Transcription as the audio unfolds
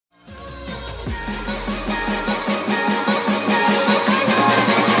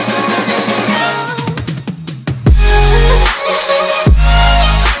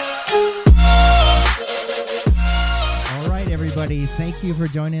Thank you for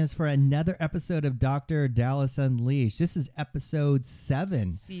joining us for another episode of Dr. Dallas Unleashed. This is episode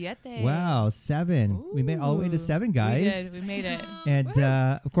 7. Siete. Wow, 7. Ooh. We made all the way to 7, guys. We did. We made it. And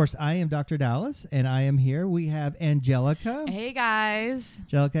of course, I am Dr. Dallas, and I am here. We have Angelica. Hey, guys.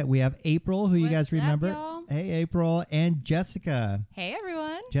 Angelica. We have April, who you guys What's remember. up, y'all? Hey, April. And Jessica. Hey,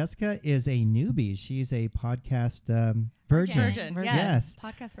 everyone. Jessica is a newbie. She's a podcast virgin. Yes.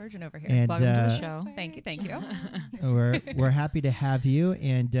 Podcast virgin over here. And Welcome to the show. Thank you. we're happy to have you.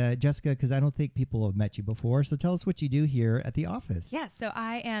 And Jessica, because I don't think people have met you before, so tell us what you do here at the office. Yes, so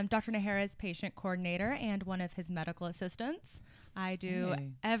I am Dr. Nahara's patient coordinator and one of his medical assistants. I do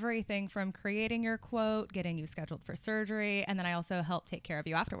everything from creating your quote, getting you scheduled for surgery, and then I also help take care of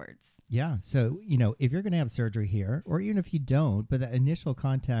you afterwards. Yeah. So, if you're going to have surgery here, or even if you don't, but the initial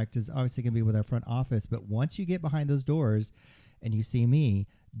contact is obviously going to be with our front office. But once you get behind those doors and you see me,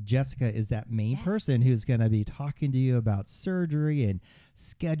 Jessica is that main person who's going to be talking to you about surgery and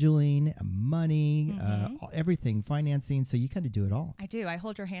scheduling, money, everything, financing. So you kind of do it all. I do. I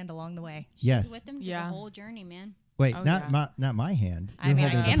hold your hand along the way. Yes. She's with them through the whole journey, man. Wait, Oh, not my hand. I mean, I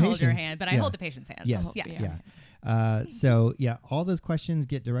holding can the hold your patient's. hand, but I hold the patient's hand. Yes. Yeah. So all those questions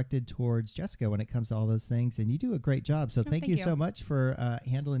get directed towards Jessica when it comes to all those things, and you do a great job. So thank you so much for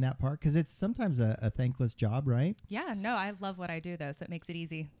handling that part, because it's sometimes a thankless job, right? Yeah, no, I love what I do though, so it makes it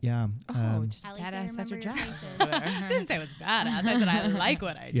easy. Yeah. Just At least I badass at your remember job. your faces. I didn't say it was badass. I said I like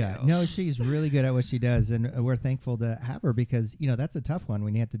what I do. Yeah, no, she's really good at what she does, and we're thankful to have her, because that's a tough one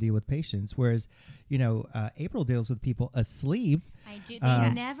when you have to deal with patients. Whereas, April deals with people asleep. I do. They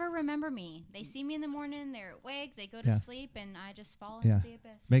never remember me. They see me in the morning. They're awake. They go to sleep, and I just fall into the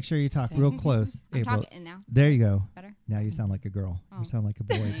abyss. Make sure you talk real close, I'm April. talking now. There you go. Better? Now you sound like a girl. Oh. You sound like a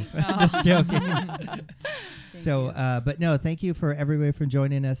boy. Just joking. So, but no, thank you for everybody for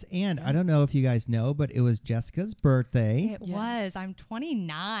joining us. And I don't know if you guys know, but it was Jessica's birthday. It was. I'm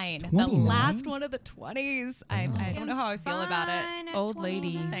 29. 29? The last one of the 20s. I don't know how I feel about it. Fine at Old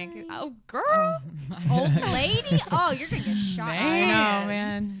lady. 12. Thank you. Oh, girl. Old lady? Oh, you're going to get shot. I know,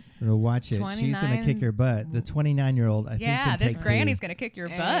 man. Watch it. She's going to kick your butt. The 29-year-old, I think, can this take granny's going to kick your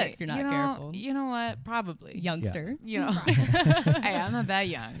butt if you're not you know, careful. You know what? Probably. Youngster. Hey, I'm not that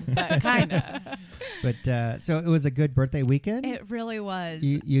young, but kind of. But so it was a good birthday weekend. It really was.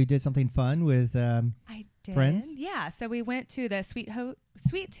 You did something fun with I did. friends? Yeah. So we went to the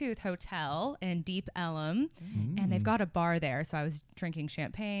Sweet Tooth Hotel in Deep Ellum, and they've got a bar there. So I was drinking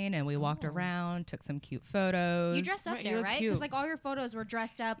champagne, and we walked around, took some cute photos. You dressed up Right, you there, look right? cute. Because all your photos were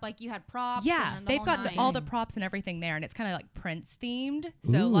dressed up, like you had props. Yeah, and they've whole got nine. all the props and everything there, and it's kind of like Prince themed.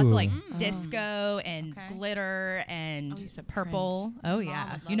 So lots of like Ooh. disco and Okay. glitter and you said purple. Prince. Oh Mom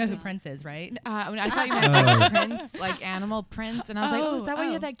yeah, would you know love who that. Prince is, right? I thought you meant Prince, like animal Prince, and I was like, oh, is that why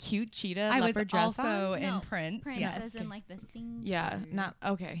you had that cute cheetah I was leopard dress also on? in No, Prince. Prince Yes. as in like the sing. Yeah, not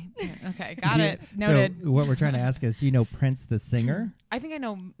okay. Okay, got Do you- it. Noted. So what we're trying to ask is, do you know Prince the singer? I think I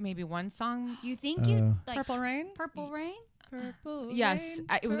know maybe one song. You think you like Purple Rain. Purple Rain? Purple. Yes, Rain,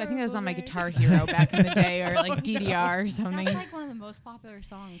 I think that was on my Purple Guitar Rain. Hero back in the day, or like DDR or something. That's like one of the most popular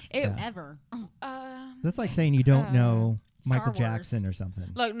songs ever. That's like saying you don't know Star Michael Wars. Jackson or something.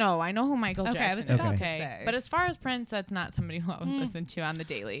 Look, no, I know who Michael Okay, I Jackson was is. about to Okay, say. but as far as Prince, that's not somebody who I would listen to on the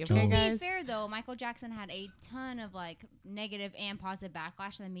daily. To Okay, be guys. fair, though, Michael Jackson had a ton of like negative and positive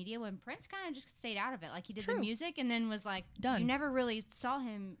backlash in the media when Prince kind of just stayed out of it. Like he did the music and then was like Done. You never really saw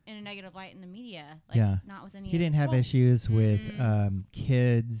him in a negative light in the media. Like, Yeah. not with any. He didn't have Well, issues with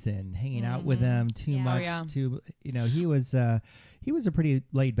kids and hanging out with them too Yeah. much. Oh, yeah. Too, he was a pretty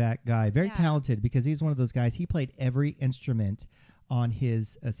laid back guy, very Yeah. talented, because he's one of those guys. He played every instrument on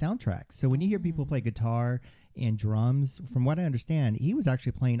his soundtrack. So when you hear people play guitar and drums, from what I understand, he was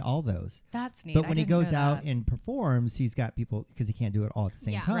actually playing all those. That's neat. But I when he didn't goes know out that. and performs, he's got people, because he can't do it all at the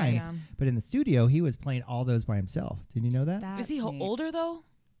same Yeah, time. right. Yeah. But in the studio, he was playing all those by himself. Did you know that? That's Is he neat. older though?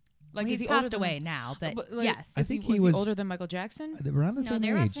 Like, Well, is he's he older passed than away now, but like, yes. I is think was he was- older than Michael Jackson. Around the No, same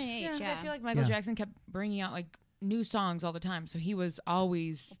they were at age. the same age. Yeah, Yeah. I feel like Michael Yeah. Jackson kept bringing out like new songs all the time, so he was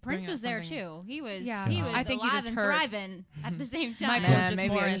always. Prince bringing out was there something. too. He was. Yeah. He was I think you alive just and heard- thriving at the same time. Michael Yeah, was just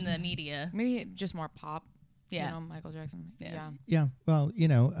maybe more I in was- the media. Maybe just more pop. Yeah. You know, Michael Jackson. Yeah. Yeah, well,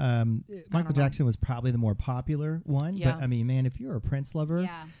 Michael know. Jackson was probably the more popular one. Yeah. But I mean, man, if you're a Prince lover,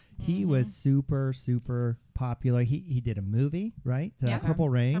 Yeah. he was super, super popular. He did a movie, right? Yeah. Purple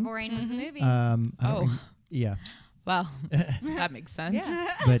Rain. Purple Rain was the movie. I don't Oh. yeah. Well, that makes sense.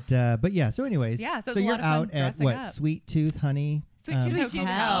 Yeah. But yeah. So anyways, Yeah, so so it was a you're lot of fun out at dressing what up. Sweet Tooth Honey Sweet Tooth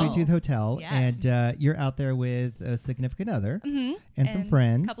Hotel. Sweet Tooth Hotel. Yes. And you're out there with a significant other Mm-hmm. and some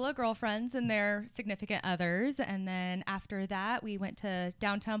friends. A couple of girlfriends and their significant others. And then after that, we went to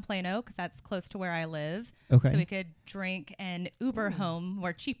downtown Plano because that's close to where I live. Okay. So we could drink and Uber home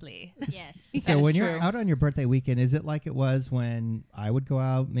more cheaply. Yes. So is when you're true. out on your birthday weekend, is it like it was when I would go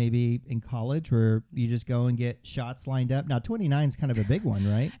out maybe in college where you just go and get shots lined up? Now, 29 is kind of a big one,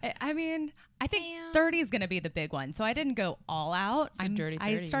 right? I mean, I think Damn. 30 is going to be the big one. So I didn't go all out. It's a dirty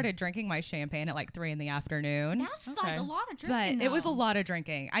I 30. started drinking my champagne at like 3 in the afternoon. That's Okay. like a lot of But drinking. it was a though. lot of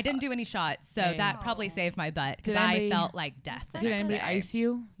drinking. I didn't do any shots, so Hey. that probably saved my butt because Did I anybody- felt like death. the Did next anybody day. ice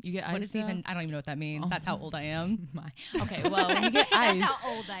you? You get What ice is even? I don't even know what that means. Oh. That's how old I am. My. Okay, well, when you get ice. That's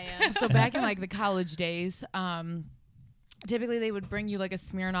how old I am. So back in like the college days, typically they would bring you like a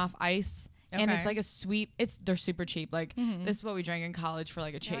Smirnoff Ice, and it's Okay. like a sweet. They're super cheap. Like Mhm. this is what we drank in college for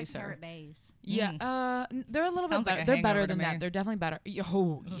like a They're like chaser. Parrot Bays. Yeah, they're a little Sounds bit like better. a They're better hangover than to that. me. They're definitely better.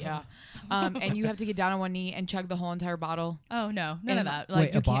 Oh yeah, and you have to get down on one knee and chug the whole entire bottle. Oh no, none of And, that. like,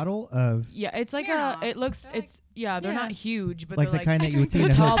 Wait, you a can't- bottle of Yeah, it's like Smirnoff. it looks. They're like- It's they're Yeah. not huge, but like they're the kind that you would see in a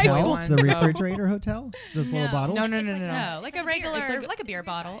those tall hotel, ones, the so- refrigerator hotel, those little No. bottles. No, no, It's no, like no, no. No, like a regular, It's like a beer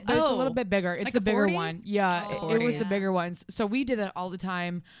bottle. But it's a little bit bigger. It's Like the a bigger 40? one. Yeah, Oh, it was the yeah. bigger ones. So we did that all the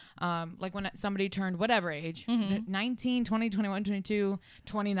time. Like when somebody turned whatever age, Mhm. 19, 20, 21, 22,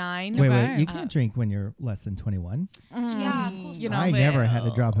 29. Wait, Okay. you can't drink when you're less than 21. Yeah, of course You know, I never had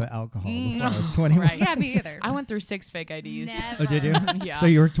a drop of alcohol before I was 21. Right. Yeah, me either. I went through 6 fake IDs. Never. Oh, did you? Yeah. So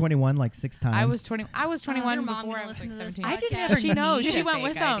you were 21 like 6 times? I was 20. I was Is 21 your mom before gonna I was listen like to this 17. I didn't podcast? ever. She knows. need She a went fake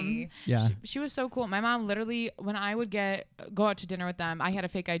with them. ID. Yeah. She was so cool. My mom literally, when I would go out to dinner with them, I had a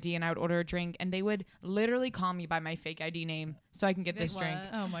fake ID and I would order a drink, and they would literally call me by my fake ID name so I can get this What? drink.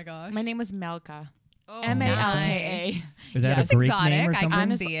 Oh my gosh. My name was Melka. Oh, Malka. Is that Yes. a Greek Exotic. name or I something? can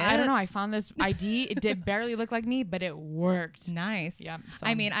Honestly, see I don't it. know. I found this ID. It did barely look like me, but it worked. Nice. Yeah. So.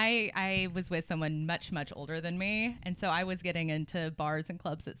 I mean, I was with someone much older than me, and so I was getting into bars and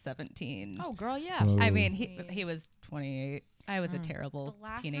clubs at 17. oh, girl, yeah. Oh. I mean, Jeez. he was 28. I was a Mm. terrible The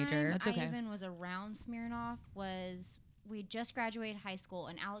last teenager. time That's okay. I even was around Smirnoff was we just graduated high school,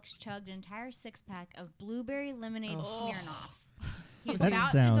 and Alex chugged an entire 6-pack of blueberry lemonade Oh. Smirnoff. He was That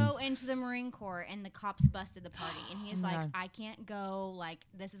about to go sounds- into the Marine Corps, and the cops busted the party. And he's Oh my like, God. I can't go. Like,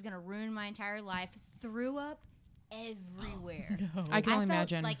 this is going to ruin my entire life. Threw up everywhere. I can I only felt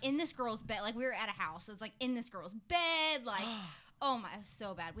imagine. like in this girl's bed. Like, we were at a house. So it's like in this girl's bed. Like, oh my, it was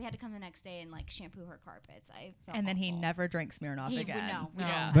so bad. We had to come the next day and like shampoo her carpets. I felt And then he awful. never drank Smirnoff He would again. know. No.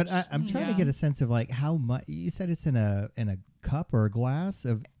 Yeah. But I'm trying to Yeah. get a sense of like how much. You said it's in a cup or a glass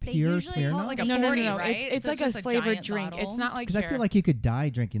of They pure usually call it Smirnoff. like a no, 40, no. right? It's So like it's a just a flavored giant drink. bottle? It's not like Because I here. feel like you could die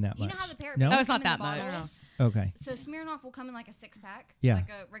drinking that You much. know how the Parrot No? Bays No, it's not come in that the much. bottles? Okay. So Smirnoff will come in like a 6-pack, Yeah. like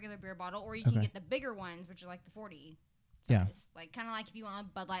a regular beer bottle, or you can Okay. get the bigger ones, which are like the 40 Yeah. size. Like kind of like if you want a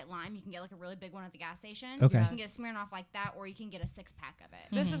Bud Light Lime, you can get like a really big one at the gas station. Okay. You can get a Smirnoff like that, or you can get a 6-pack of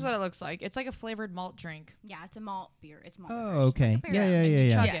it. This is what it looks like. It's like a flavored malt drink. Yeah, it's a malt beer. It's malt. Oh, beverage, okay. like a Yeah, Parrot. yeah, and you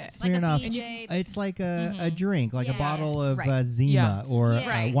yeah, chug yeah. it. Like a Smirnoff. BJ. It's like a Mhm. drink, like a Yes. bottle of Right. Zima Yeah. or Yeah. a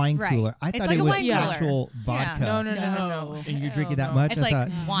Right, wine right. cooler. I It's thought like it a was wine cooler. actual Yeah. vodka. No, no, no, no, No. no. And you drink Hell it that no. much? It's I like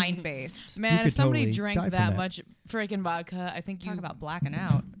thought- wine based. Man, could if somebody totally drank die from that that. much freaking vodka, I think you Talk about blacking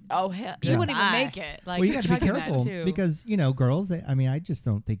out. Oh hell, Yeah. you wouldn't even Bye. make it. Like well, you you're got to be chugging that careful too. because girls. I mean, I just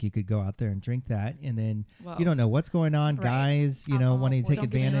don't think you could go out there and drink that, and then Well, you don't know what's going on. Right. Guys, wanting to take Don't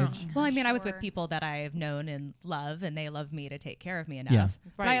get me wrong. advantage. Well, I mean, I was with Sure. people that I've known and love, and they love me to take care of me enough. Yeah.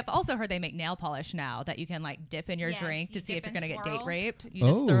 But I have also heard they make nail polish now that you can like dip in your Yes, drink you to see if dip you're and going to get date swirl. raped. You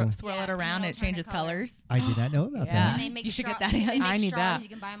just Oh. swirl Yeah, it and around and it it'll turn changes the color. colors. I did not know about Yeah. that. And they make You should get straw- that in. They make I need straws. that. You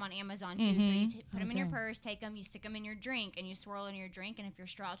can buy them on Amazon too. So you put them in your Okay. purse, take them, you stick them in your drink, and you swirl in your drink. And if your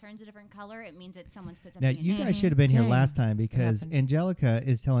straw turns a different color, it means that someone's put Now, something in you it. guys should have been here Dang. last time because happened? Angelica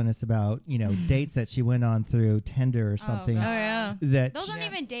is telling us about dates that she went on through Tinder or something. God. yeah. That Those aren't Yeah.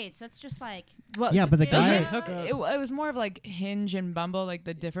 even dates. That's just like Well, Yeah, but the those guy- are- it was more of like Hinge and Bumble, like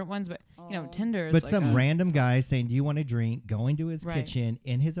the different ones. But Oh. Tinder. Is but like some a- random guy saying, "Do you want a drink?" Going to his Right. kitchen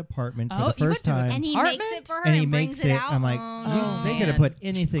in his apartment for Oh, the you went first to his time, and he Apartment? makes it for her and he brings makes it. out. I'm like, Oh, they could have man. put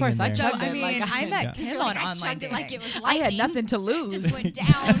anything Of course, in I there. So, chugged I it mean, like I met I I feel Kim like on I online chugged it like dating. it was I lightning. had nothing to lose. Just went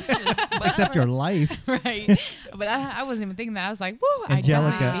down. Except your life. right. But I wasn't even thinking that. I was like, woo,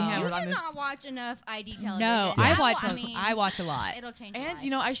 Angelica- I definitely You hammered on do this. not watch enough ID television. No, Yeah. I watch a lot. It'll change your And life. you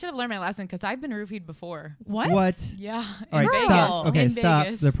know, I should have learned my lesson because I've been roofied before. What? What? Yeah. All right, in stop. Vegas. Okay, In stop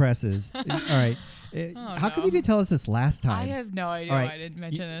Vegas. the presses. All right. How come you didn't tell us this last time? I have no idea All why right. I didn't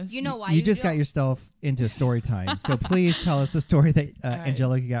mention this. You know why You just got don't- yourself into story time. So please tell us the story that All right.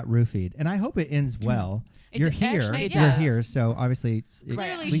 Angelica got roofied. And I hope it ends well. It You're d- here. actually, it You're does. here. So obviously, Clearly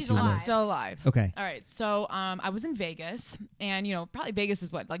at she's least you alive. live. I'm still alive. Okay. All right. So I was in Vegas, and probably Vegas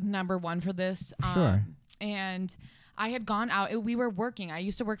is what, like, number one for this. Sure. And I had gone out. We were working. I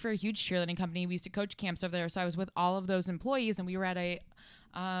used to work for a huge cheerleading company. We used to coach camps over there. So I was with all of those employees, and we were at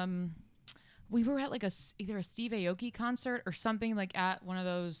like either a Steve Aoki concert or something, like at one of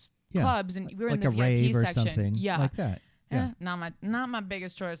those Yeah. clubs, and we were Like in a the VIP rave or section. something Yeah. like that. Yeah. Not my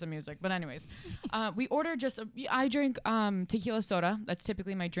biggest choice of music, but anyways, we ordered I drink tequila soda. That's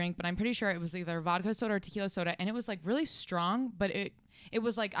typically my drink, but I'm pretty sure it was either vodka soda or tequila soda, and it was like really strong, but it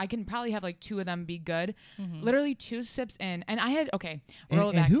was like I can probably have like two of them be good. Literally 2 sips in, and I had roll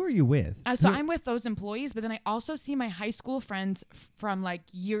it And back. who are you with? So Who- I'm with those employees, but then I also see my high school friends from like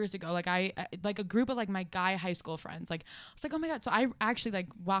years ago. Like like a group of like my guy high school friends. Like I was like, oh my god! So I actually like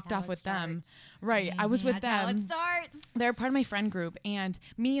walked That's how off it with them. starts. Right, I was with That's how it them. starts. They're part of my friend group, and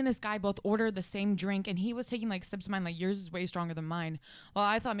me and this guy both ordered the same drink, and he was taking like sips of mine. Like yours is way stronger than mine. Well,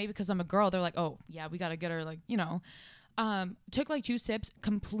 I thought maybe because I'm a girl, they're like, oh yeah, we gotta get her like took like 2 sips,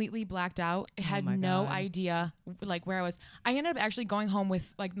 completely blacked out. Had my no God. idea like where I was. I ended up actually going home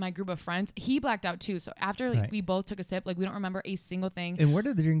with like my group of friends. He blacked out too. So after like Right. we both took a sip, like we don't remember a single thing. And where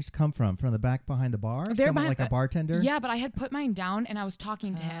did the drinks come from? From the back behind the bar? They're Someone behind like a the- bartender? Yeah, but I had put mine down and I was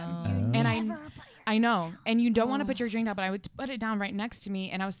talking to Oh. him. And Never put your I know. And you don't want to put your drink down, but I would put it down right next to me,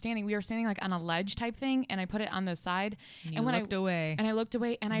 and we were standing like on a ledge type thing, and I put it on the side. And when I looked away. And I looked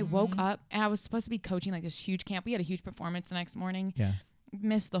away, and I woke up, and I was supposed to be coaching like this huge camp. We had a huge performance the next morning. Yeah.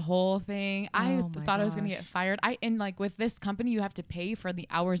 Missed the whole thing. I Oh my thought I was gonna gosh. get fired. And like with this company, you have to pay for the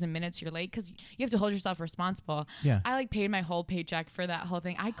hours and minutes you're late because you have to hold yourself responsible. Yeah. I like paid my whole paycheck for that whole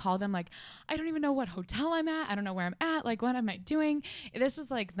thing. I called them like, I don't even know what hotel I'm at. I don't know where I'm at. Like, what am I doing? This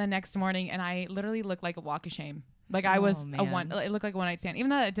was like the next morning, and I literally looked like a walk of shame. Like I was Oh, man. it looked like a one night stand. Even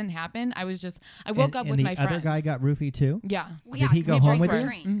though that didn't happen, I woke up and with the my friends. other guy got roofied too? Yeah. Well, Did yeah, he 'cause go we home drank with for a you?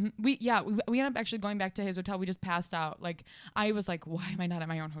 drink. We ended up actually going back to his hotel. We just passed out. Like I was like, why am I not at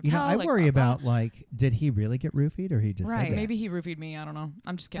my own hotel? You know, I Like, worry blah, blah. about like, did he really get roofied or he just said Right. that? Maybe he roofied me. I don't know.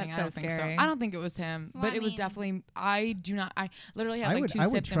 I'm just kidding. That's I don't so think scary. so. I don't think it was him, Well, but I it was mean- definitely. I literally had like 2 I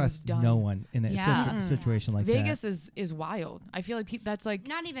would sips and was trust done. no one in that Yeah. situation like Vegas that. is wild. I feel like that's like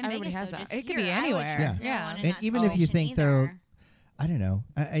Not even everybody Vegas, has though, that. just It could here. be I would anywhere. trust Yeah. no one in And that even if you situation think they're- either. I don't know.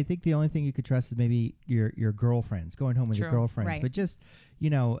 I think the only thing you could trust is maybe your girlfriends, going home with your True. girlfriends. Right. But just,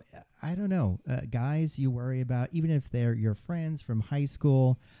 I don't know. Guys you worry about, even if they're your friends from high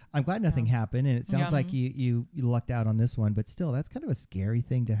school. I'm glad nothing happened, and it sounds Yeah. like you lucked out on this one, but still, that's kind of a scary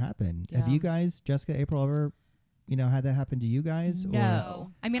thing to happen. Have Yeah. you guys, Jessica, April, ever, had that happen to you guys?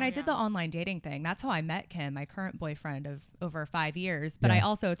 No. I mean, Oh, I did the no. online dating thing. That's how I met Kim, my current boyfriend of over 5 years. But Yeah. I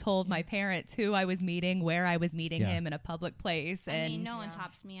also told my parents who I was meeting, where I was meeting Yeah. him in a public place. I And mean, no one Yeah.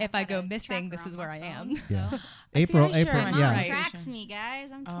 tops me. if I've I got go a missing, tracker this is on where my I phone, am. Yeah. so- April, I share April, my My yeah. mom Right. tracks me, guys.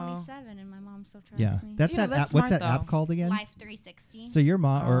 I'm 27 and my mom still tracks Yeah. me. That's Yeah, that that's app. What's smart, that app though. called again? Life 360. So your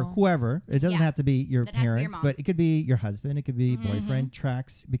mom or Oh. whoever, it doesn't Yeah. have to be your Doesn't have to be your parents, mom. but it could be your husband, it could be boyfriend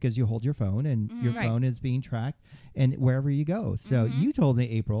tracks because you hold your phone and your Right. phone is being tracked and wherever you go. So you told me,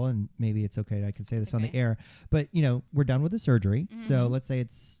 April, and maybe it's okay, I can say this on the okay. air, but we're done with the surgery. So let's say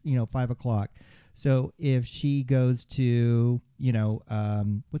it's 5:00. So if she goes to,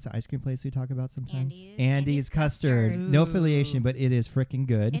 what's the ice cream place we talk about sometimes? Andy's. Andy's Andy's Custard. Custard. No Ooh. affiliation, but it is freaking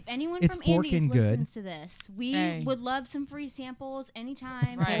good. If anyone It's from Andy's forking good. listens to this, we Hey. would love some free samples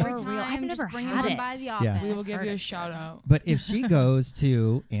anytime. Right. Every For time, real. I've just never bring had them it. by the Yeah. office. We will give Heard you a it's shout good. out. But if she goes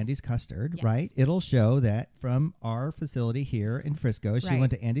to Andy's Custard, Yes. right, it'll show that from our facility here in Frisco, she Right.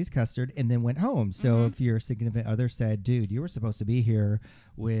 went to Andy's Custard and then went home. So if your significant other said, dude, you were supposed to be here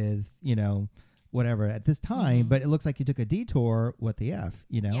with, whatever at this time, but it looks like you took a detour, what the F,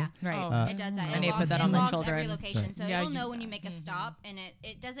 Yeah. Right. Oh. It does that. And It you put logs, that it on the logs children. every location, Right. so Yeah, it'll you- know when you make a stop, and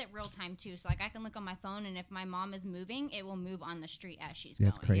it does it real time too. So like I can look on my phone, and if my mom is moving, it will move on the street as she's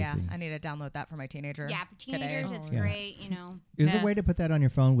That's going. crazy. Yeah, I need to download that for my teenager. Yeah, for today. teenagers, it's Yeah. great. Is there Yeah. a way to put that on your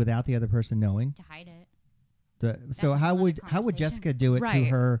phone without the other person knowing? To hide it. So a how whole would other how would conversation. Jessica do it to Right.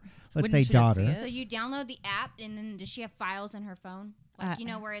 her, let's Wouldn't say, she just see daughter? it? So you download the app, and then does she have files in her phone? Like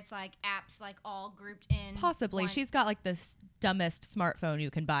where it's like apps like all grouped in. Possibly. one- She's got like the dumbest smartphone you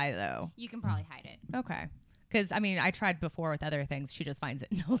can buy, though. You can probably hide it. Okay. Because, I mean, I tried before with other things. She just finds it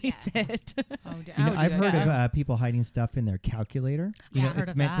and deletes Yeah. it. Oh, I've heard of people hiding stuff in their calculator. Yeah, I've heard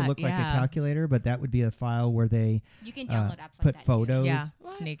It's of meant to that, look like a yeah. calculator, but that would be a file where they You can download apps put like that photos. yeah.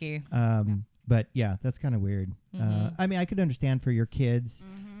 What? Sneaky. But yeah, that's kind of weird. Mhm. I mean, I could understand for your kids Too.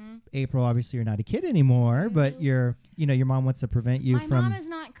 Mm-hmm. April, obviously you're not a kid anymore, but your mom wants to prevent you My from. mom is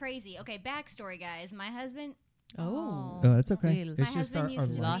not crazy. Okay, backstory, guys. My husband. Oh. Oh, that's okay. My It's just husband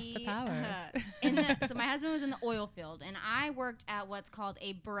used to Lost be, the power. so my husband was in the oil field, and I worked at what's called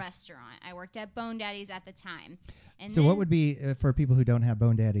a restaurant. I worked at Bone Daddy's at the time. And So what would be for people who don't have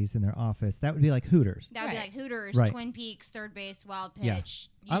Bone Daddies in their office? That would be like Hooters. that would be Right. like Hooters, Right. Twin Peaks, Third Base, Wild Yeah. Pitch.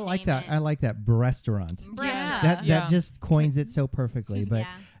 I you like name that. it. I like that restaurant. Restaurant. That Yeah. just coins it so perfectly. But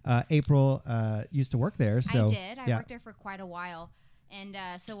Yeah. April used to work there, so I did. I yeah. worked there for quite a while. And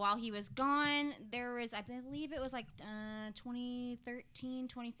so while he was gone, there was, I believe it was like 2013,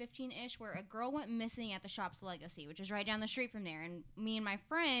 2015-ish, where a girl went missing at the Shops Legacy, which is right down the street from there. And me and my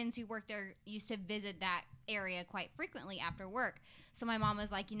friends who worked there used to visit that area quite frequently after work. So my mom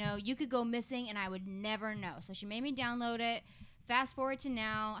was like, you could go missing and I would never know. So she made me download it. Fast forward to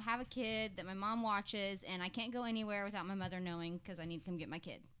now, have a kid that my mom watches, and I can't go anywhere without my mother knowing because I need to come get my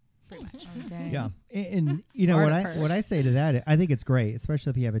kid. Pretty much. Okay. Yeah, and you know Smart what I say to that, I think it's great, especially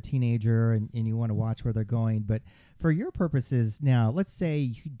if you have a teenager and you want to watch where they're going. But for your purposes now, let's say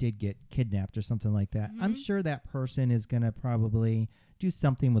you did get kidnapped or something like that. I'm sure that person is going to probably do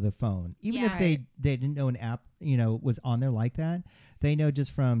something with a phone, even if Yeah. they didn't know an app was on there like that. They know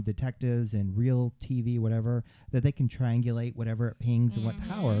just from detectives and real TV, whatever, that they can triangulate whatever it pings and what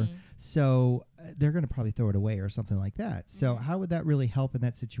power. So they're going to probably throw it away or something like that. So how would that really help in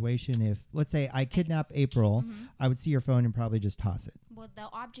that situation? If, let's say, I kidnap April, I would see your phone and probably just toss it. Well, the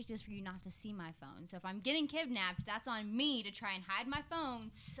object is for you not to see my phone. So if I'm getting kidnapped, that's on me to try and hide my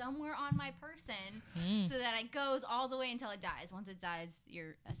phone somewhere on my person so that it goes all the way until it dies. Once it dies,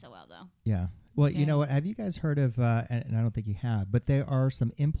 you're SOL, though. Yeah. Well, you know Okay. what? Have you guys heard of, and I don't think you have, but there are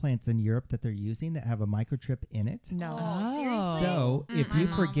some implants in Europe that they're using that have a microchip in it. No. Oh, seriously? So if My you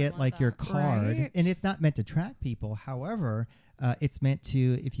mom would forget want like your that. card, Right. and it's not meant to track people. However, it's meant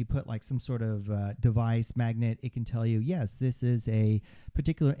to, if you put like some sort of device magnet, it can tell you, yes, this is a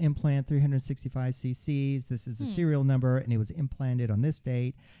particular implant, 365 cc's. This is the serial number, and it was implanted on this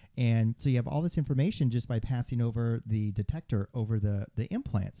date. And so you have all this information just by passing over the detector over the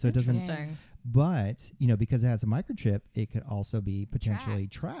implant. So it doesn't. Interesting. But because it has a microchip, it could also be potentially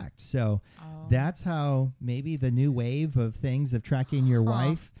tracked. So Oh. that's how maybe the new wave of things of tracking your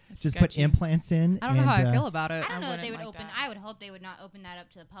wife. Just put Sketchy. implants in. I don't know how and, I feel about it. I don't know if wouldn't they would like open. that. I would hope they would not open that up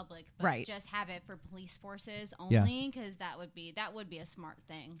to the public, but Right. just have it for police forces Yeah. only, because that would be a smart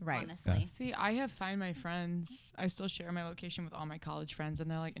thing. Right. Honestly. See, I have Find My Friends. I still share my location with all my college friends, and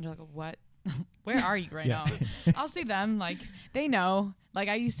they're like, Angelica, what? Where are you right Yeah. now? I'll see them. Like, they know. Like,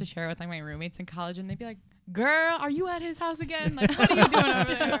 I used to share with like my roommates in college, and they'd be like, girl, are you at his house again? Like, what are you doing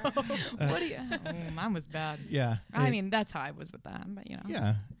over there? What are you? Oh, mine was bad. Yeah. I mean, that's how I was with them, but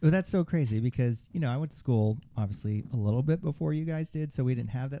Yeah. Well, that's so crazy because, I went to school obviously a little bit before you guys did, so we didn't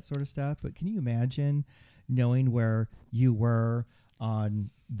have that sort of stuff. But can you imagine knowing where you were on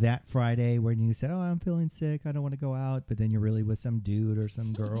that Friday when you said, oh, I'm feeling sick, I don't want to go out, but then you're really with some dude or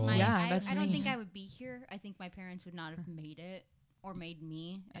some girl? Yeah, that's I don't me. think I would be here. I think my parents would not have made it or made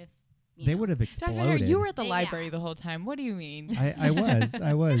me if They would have Dr. exploded. Harry, you were at the Yeah. library the whole time. What do you mean? I was.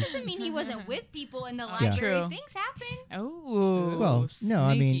 doesn't mean he wasn't with people in the library. True. Things happen. Oh. Well, no,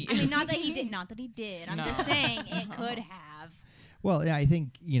 I mean- sneaky. I mean, not that he did. Not that he did. I'm No. just saying it could have. Well, yeah, I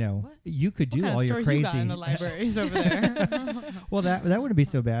think, you could What do kind all of your stories crazy. you got in the libraries over there? Well, that wouldn't be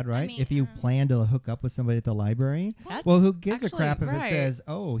so bad, right? mean, if you plan to hook up with somebody at the library. That's Well, who gives a actually crap if it right. says,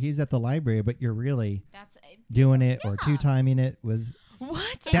 "Oh, he's at the library," but you're really That's doing it or Yeah. two-timing it with?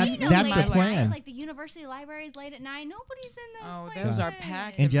 What? That's- you know, that's late the at night, plan. like the university libraries late at night. Nobody's in those Oh, places. those are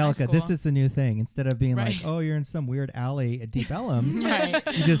packed in Angelica, my this school. is the new thing. Instead of being like, Right. "Oh, you're in some weird alley at Deep Ellum," Right.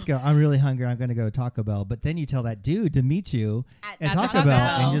 you just go, "I'm really hungry. I'm going to go to Taco Bell." But then you tell that dude to meet you At at Taco Taco Bell,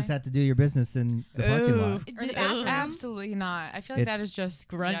 and Bell. you just have to do your business in the parking lot. Ooh. Or the bathroom. Absolutely not. I feel like that It's is just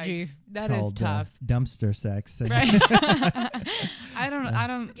grungy. yikes. That It's is called, tough. dumpster sex. And- Right. I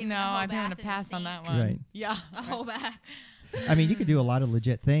don't Giving know. a whole I think I'm bath gonna in a pass on sink. that one. Right. Yeah. a whole bath. I mean, you could do a lot of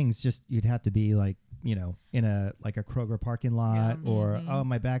legit things. Just you'd have to be like, in a Kroger parking lot, Yeah. or oh,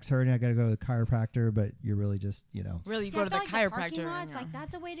 my back's hurting, I got to go to the chiropractor. But you're really just, Really, you See, go I to the feel like chiropractor. parking lots, and like you're-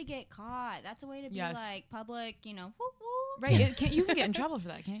 that's a way to get caught. That's a way to be Yes. like public. Whoop, whoop. Right. You can get in trouble for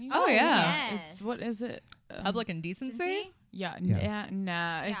that, can't you? Oh, yeah. Yes. It's what is it? Public indecency? Decency? Yeah. Yeah.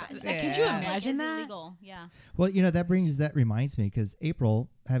 Nah. Yeah, If- it's like Could you Yeah. imagine It's that? illegal. Yeah. well, that reminds me because April,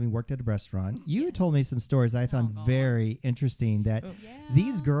 having worked at a restaurant, you Yes. told me some stories I found God. very interesting. That Oh. Yeah.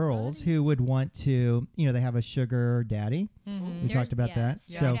 these girls who would want to, they have a sugar daddy. Mm-hmm. We talked about that.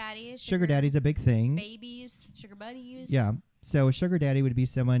 Sugar So daddies, sugar daddy's a big thing. babies, sugar buddies. Yeah. So a sugar daddy would be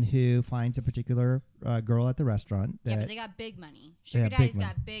someone who finds a particular girl at the restaurant. Yeah, That, but they got big money. Sugar big daddies money.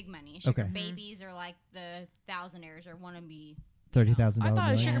 got big money. Sugar Okay. babies are like the thousandaires or wannabe. $30,000. I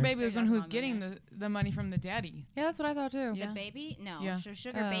thought a sugar millionaires. baby was the one who was $30,000 getting millionaires. the money from the daddy. Yeah, that's what I thought too. Yeah. The baby? No. Yeah. So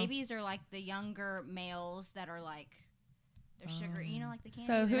sugar Oh. babies are like the younger males that are like, they're sugar, you know, like the candy.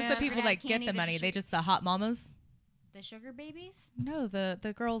 So who's Yeah. the Sugar people daddy that get candy, the the money? They sugar- just the hot mamas? the sugar babies? No,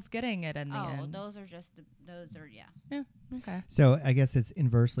 the girls getting it in the Oh, end. those are just those are yeah. Yeah. Okay. So I guess it's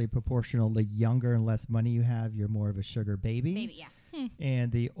inversely proportional. The younger and less money you have, you're more of a sugar baby. Baby, yeah.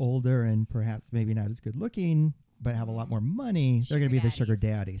 And the older and perhaps maybe not as good looking, but have a lot more money, they're going to be Sugar the sugar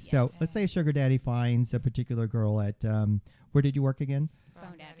daddies. daddy. So Yes. let's say a sugar daddy finds a particular girl at, where did you work again?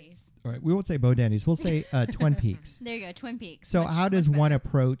 Bone daddies. All right, we won't say Bo Daddies. We'll say Twin Peaks. There you go, Twin Peaks. So Much- how does much one better.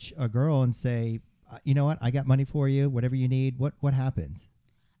 approach a girl and say, you know what, I got money for you, whatever you need? What happens?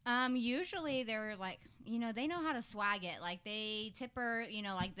 Usually they're like, you know, they know how to swag it. Like they tip her, you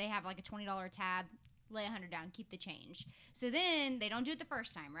know, like they have like a $20 tab, lay 100 down, keep the change. So then they don't do it the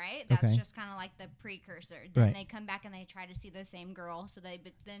first time, right? That's Okay. just kind of like the precursor. Then Right. they come back and they try to see the same girl, so they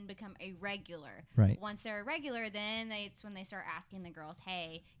then become a regular. Right. Once they're a regular, then it's when they start asking the girls,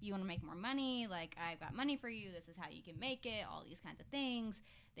 hey, you want to make more money? Like, I've got money for you. This is how you can make it. All these kinds of things.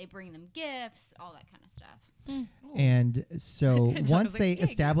 They bring them gifts, all that kind of stuff. And so John once was like, they "Yeah,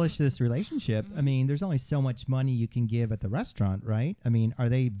 establish this relationship, I mean, there's only so much money you can give at the restaurant, right? I mean, are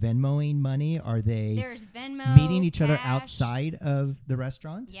they Venmoing money? Are they There's Venmo, meeting each other cash. outside of the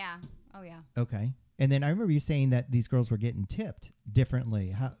restaurant? Yeah. Oh, yeah. Okay. And then I remember you saying that these girls were getting tipped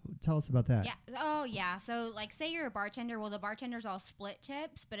differently. Tell us about that. Yeah. Oh, yeah. So, like, say you're a bartender. Well, the bartenders all split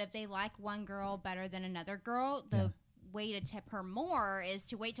tips, but if they like one girl better than another girl, the Yeah. way to tip her more is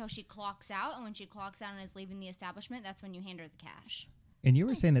to wait till she clocks out. And when she clocks out and is leaving the establishment, that's when you hand her the cash. And you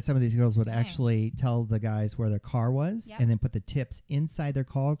were saying that some of these girls would Dang. actually tell the guys where their car was Yep. and then put the tips inside their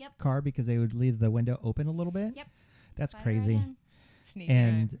Yep. car because they would leave the window open a little bit. Yep. That's Slide right crazy. in. Sneaky.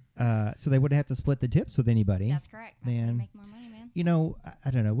 And so they wouldn't have to split the tips with anybody. That's correct. That's how Man. you make more money, man. You know,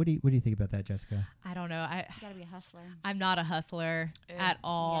 I don't know. What do you think about that, Jessica? I don't know. You gotta be a hustler. I'm not a hustler Yeah. at You gotta be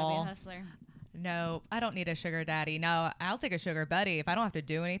all. a hustler. No, I don't need a sugar daddy. No, I'll take a sugar buddy if I don't have to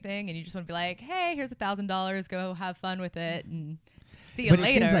do anything and you just want to be like, hey, here's $1,000, go have fun with it and see you But it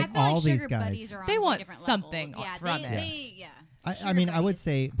later. seems I like feel all like these sugar guys- buddies are on They a want different something level. Yeah, from they, it. they, yeah. I Sugar mean, I would buddies.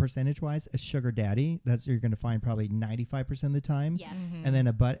 say percentage-wise, a sugar daddy, that's you're going to find probably 95% of the time. Yes. Mhm. And then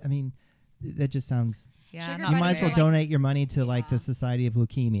I mean, that just sounds... yeah, Sugar I'm You not might buddies as are well like- donate your money to like the Yeah. Society of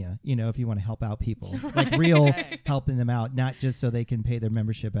Leukemia, if you want to help out people. Like real Right. helping them out, not just so they can pay their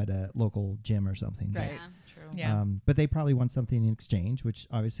membership at a local gym or something. Right. Yeah. True. Yeah. But they probably want something in exchange, which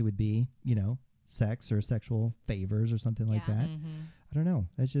obviously would be, sex or sexual favors or something like Yeah. that. Mhm. I don't know.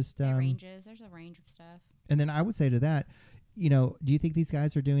 It's just... There ranges. There's a range of stuff. And then I would say to that, do you think these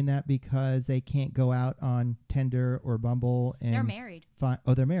guys are doing that because they can't go out on Tinder or Bumble and They're married.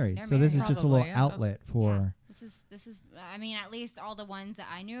 they're married. They're so this is married. just a little Probably, yeah. outlet for This is. I mean, at least all the ones that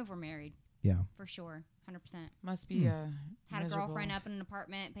I knew of were married yeah. for sure, 100%. Must be Had miserable. a girlfriend up in an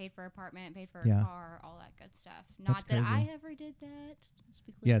apartment, paid for a Yeah. car, all that good stuff. Not that crazy. I ever did that. Let's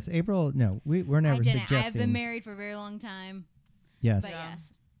be clear. Yes, April. No, we're never I didn't. suggesting. I've been married for a very long time, Yes, but Yeah.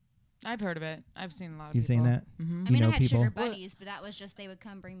 yes. I've heard of it. I've seen a lot of you've people. seen that. Mm-hmm. I You mean, know I had people? sugar buddies, but that was just they would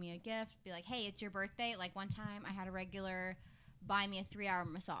come bring me a gift, be like, "Hey, it's your birthday." Like one time, I had a regular buy me a 3-hour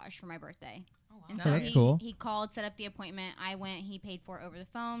massage for my birthday. Oh, wow. And Oh, so that's he, cool. he called, set up the appointment. I went. He paid for it over the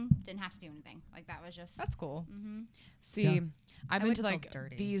phone. Didn't have to do anything. Like that was just. That's cool. Mm-hmm. See, Yeah. I've I been would to feel like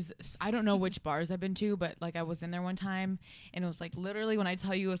dirty. these. I don't know which bars I've been to, but like I was in there one time, and it was like literally when I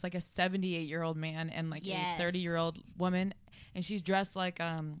tell you it was like a 78-year-old man and like Yes. a 30-year-old woman, and she's dressed like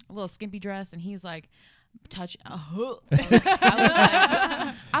a little skimpy dress, and he's like touch. I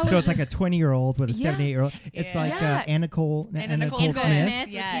was So it's like a just- 20-year-old with a Yeah. 78-year-old. It's Yeah. like Yeah. Anna Nicole Nicole Smith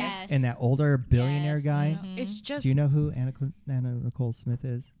Yes. and that older billionaire Yes. guy. Mhm. It's just. Do you know who Anna Nicole Smith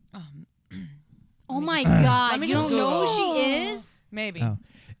is? Um, Oh Let me my just- God! let me You just don't know who Google. she is? maybe. Oh.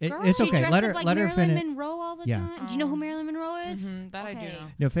 Girl, It's she okay. dressed Let up her like let her Marilyn finish. Monroe all the Yeah. time. Do you know who Marilyn Monroe is? That I do Okay. know.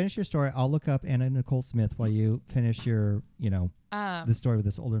 No, finish your story. I'll look up Anna Nicole Smith while you finish your, the story with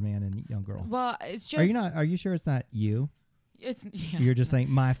this older man and young girl. Well, it's just. Are you sure it's not you? It's. Yeah. You're just like,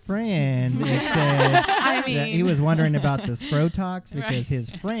 my friend it said I that he mean- was wondering about the Scrotox because Right. his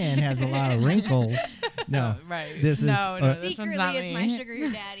friend has a lot of wrinkles. No, So, right. this is, no, uh, this Secretly, one's not it's me. my sugar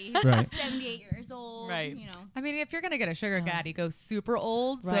your daddy. Right. 78 years old. Right. You know. I mean, if you're gonna get a sugar Oh. daddy, go super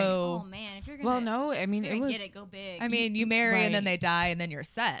old. Right. Oh So man, if you're gonna Well, no, I mean if it you're was. gonna get it, go big. I mean, you marry and then Right. they die, and then you're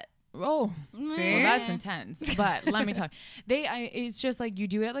set. Oh, See? well, that's intense. But let me tell you, it's just like you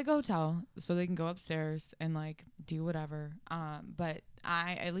do it at like a hotel, so they can go upstairs and like do whatever. But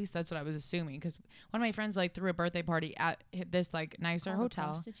at least that's what I was assuming, because one of my friends like threw a birthday party at this like nicer Called a hotel,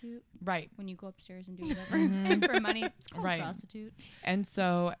 prostitute. right? When you go upstairs and do whatever for money, it's called Right. prostitute. And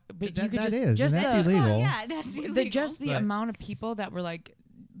so, but That- you could that just is, just and that's the, illegal. Yeah, that's illegal. the Right. amount of people that were like.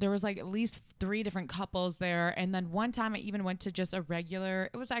 There was like at least 3 different couples there. And then one time I even went to just a regular,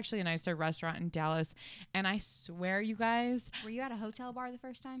 it was actually a nicer restaurant in Dallas. And I swear, you guys, Were you at a hotel bar the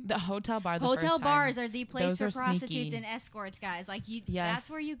first time? the hotel bar, Hotel bars are the place Those for are prostitutes sneaky. and escorts, guys. Like you, Yes. that's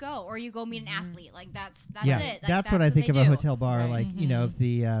where you go, or you go meet an athlete. Like that's yeah, it. Like, that's what I think they of a do. hotel bar. Right. Like, you know, if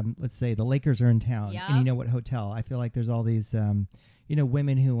the let's say the Lakers are in town, and you Yup. know what hotel. I feel like there's all these, you know,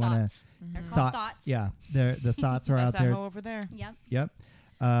 women who want to Thoughts. They're called thoughts. Yeah, the thoughts are out That's that there. hoe over there. Yep. Yep.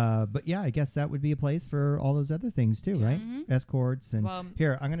 But yeah, I guess that would be a place for all those other things too, right? Mhm. Escorts and Well,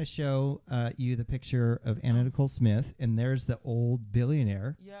 here I'm going to show you the picture of Anna Nicole Smith, and there's the old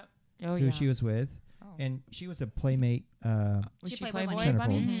billionaire yep. Oh, who yeah. she was with, Oh. and she was a playmate. Was She she played Playboy Bunny.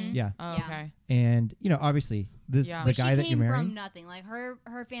 Bunny? Centerfold. Yeah, Oh, Yeah. okay. and you know, obviously this Yeah. the But guy she that you're came marrying. from nothing. Like her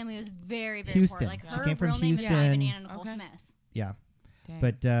family was very, very Houston. poor. Like She her came from real name is not even Houston. Anna Nicole Okay. Smith. Yeah, Dang.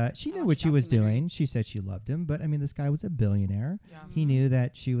 but she knew watched what she was documentary. doing. She said she loved him, but I mean, this guy was a billionaire. yeah. He knew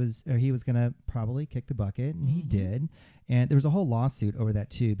that he was going to probably kick the bucket, and he Mhm. did. And there was a whole lawsuit over that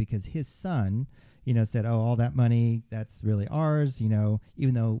too, because his son, you know, said, "Oh, all that money, that's really ours." You know,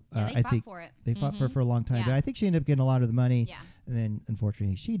 even though Yeah, they I fought think for it. they fought Mhm. for a long time, but Yeah. I think she ended up getting a lot of the money. Yeah. And then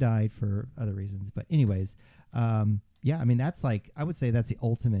unfortunately, she died for other reasons. But anyways, yeah, I mean, that's like I would say that's the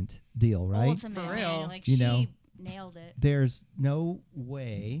ultimate deal, right? Ultimate, For man. real. Like You she know. nailed it. There's no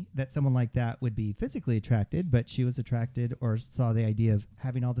way that someone like that would be physically attracted, but she was attracted or saw the idea of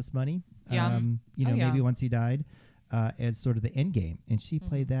having all this money. Yeah. You Oh, know, yeah. maybe once he died, as sort of the end game, and she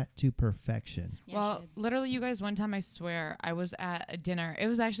played that to perfection. Yeah, Well, she did. literally, you guys, one time I swear I was at a dinner. It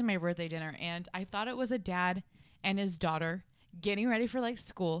was actually my birthday dinner, and I thought it was a dad and his daughter getting ready for like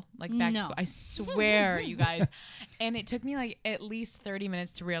school, like back to No. school. I swear, you guys. And it took me like at least 30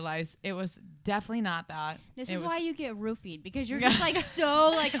 minutes to realize it was definitely not that. This It is was- why you get roofied, because you're just like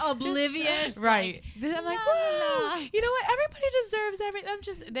so like oblivious. Right. Like, Then I'm like, la, whoa, la. you know what? Everybody deserves everything. I'm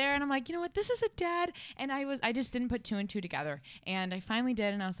just there, and I'm like, you know what? This is a dad, and I just didn't put 2 and 2 together, and I finally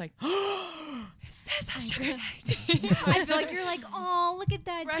did, and I was like, is this a sugar daddy? I feel like you're like, oh, look at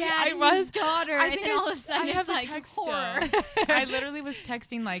that Right, dad I and was. his daughter, I and think then all of a sudden I have it's a like text horror. I literally was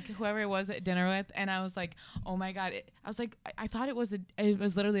texting like whoever it was at dinner with, and I was like, "Oh my god!" I was like, I thought it was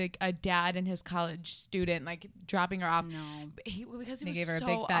literally like a dad and his college student like dropping her off. No. But because he And was he gave her so a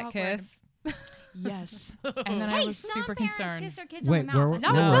big fat awkward. kiss. Yes, and then I Hey, was some super parents concerned. kiss their kids Wait, on the where, mouth.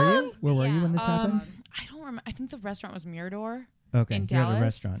 No, where it's were on. you? Where were you when this happened? I don't remember. I think the restaurant was Mirador, Okay, in you're at a Dallas.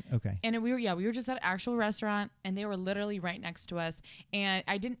 restaurant. Okay. and we were just at an actual restaurant, and they were literally right next to us. And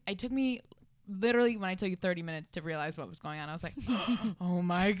it took me literally, when I tell you 30 minutes to realize what was going on. I was like, oh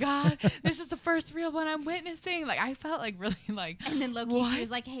my god, this is the first real one I'm witnessing. Like I felt like really like. And then Loki, What? she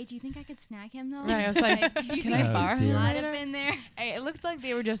was like, "Hey, do you think I could snag him though?" Right, I was like, "Do you can think I Oh, borrow dear. him slide later?" up in there? Hey, it looked like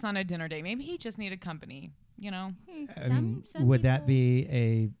they were just on a dinner date. Maybe he just needed company. You know. I mean, would that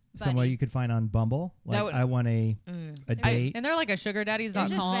be someone Buddy. you could find on Bumble? That Like, would- I want a date. And they're like a sugardaddies.com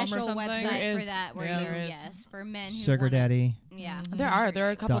There's a or special something. website There for is. that where Yeah. you, There is. yes, for men who Sugar wanna- daddy. Yeah. Mhm. There are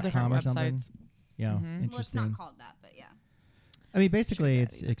a couple .com different or something? websites. Yeah, Mhm. interesting. Well, it's not called that, but yeah. I mean, basically,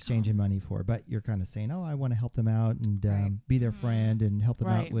 it's Sugar daddy.com. exchanging money for, but you're kind of saying, "Oh, I want to help them out and Right. be their Mhm. friend and help them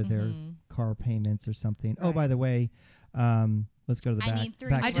out Right. with their Mhm. car payments or something." Oh, Right. by the way, let's go to the back. I need 3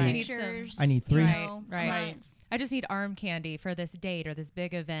 back I to just the- need some- pictures. I need 3. you Right, know, a right. month. I just need arm candy for this date or this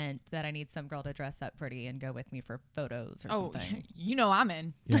big event that I need some girl to dress up pretty and go with me for photos or Oh, something. you know I'm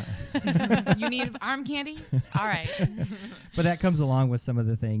in. Yeah. You need arm candy? All right. But that comes along with some of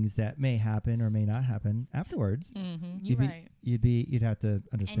the things that may happen or may not happen afterwards. Mm-hmm. You're be- right. You'd have to And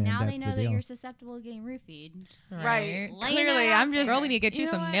understand now that's they know the that deal. you're susceptible to getting roofied. Just Right. laying it Clearly, out I'm just. there. Girl, we need to get you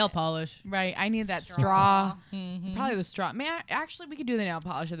know some what? nail polish. Right. I need that straw. Mm-hmm. Probably the straw. Actually, we could do the nail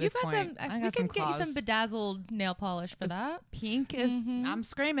polish at You this got point. some. I We got some can get you some claws. bedazzled nail polish for Is- that. Pink is. Mhm. I'm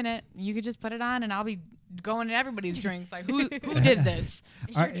screaming it. You could just put it on, and I'll be going in everybody's drinks. Like, who did this?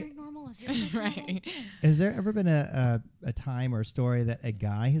 Is your Are- drink normal? Is your drink normal? Right. Has there ever been a time or a story that a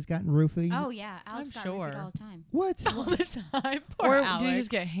guy has gotten roofied? Oh yeah, Alex I'm got sure. roofied all the time. What? All the time. Or Poor did Alex. he just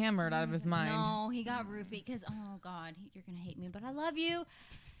get hammered out of his mind? No, he got roofied because oh god, you're gonna hate me, but I love you.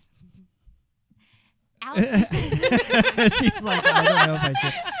 Alex, She's like, I don't know if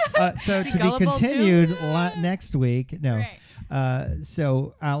I should. So Is he to be gullible too? continued next week. No. right.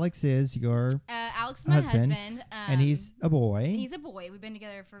 So Alex is your Alex is my husband, husband. and he's a boy. He's a boy. We've been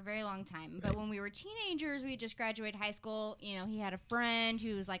together for a very long time. But when we were teenagers, we just graduated high school. You know, he had a friend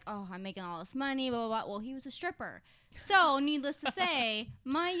who was like, "Oh, I'm making all this money, blah, blah, blah." Well, he was a stripper. So, needless to say,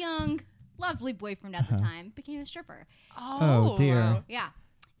 my young, lovely boyfriend at the time became a stripper. Oh, dear. Yeah.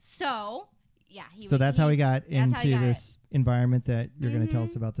 So, yeah. So that's how he got that's how he into got this environment that you're going to tell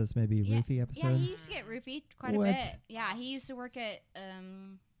us Mhm. about this maybe Yeah. roofie episode. Yeah, he used to get roofied quite What? a bit. Yeah, he used to work at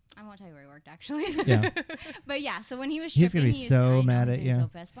I won't tell you where he worked actually. Yeah. But yeah, so when he was He's stripping, gonna be he used so to, I know, mad he's at gonna be you.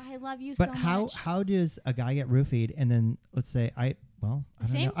 So pissed, but I love you But so how much. how does a guy get roofied and then let's say I don't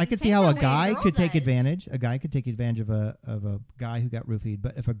Same- know. I could see same how a way a guy girl could take does. advantage. A guy could take advantage of a guy who got roofied.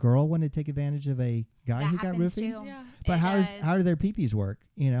 But if a girl wanted to take advantage of a guy that who got happens roofied, too. Yeah. but It how do does. their peepees work?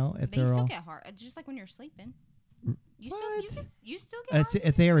 You know, if They they're still all get hard. It's just like when you're sleeping. R- You What? still get hard if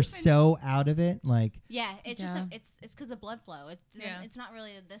when they you're are sleeping. so out of it, like Yeah, it's just Yeah. it's because of blood flow. Yeah. It's not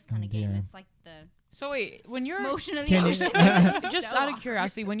really this kind Oh, of game. dear. It's like the So wait, when you're motion of the Can you- ocean. just So out of awkward.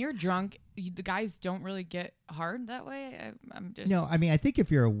 curiosity, when you're drunk, the guys don't really get hard that way. I'm just no. I mean, I think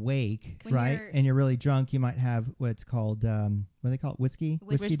if you're awake, When right, you're- and you're really drunk, you might have what's called what do they call it, whiskey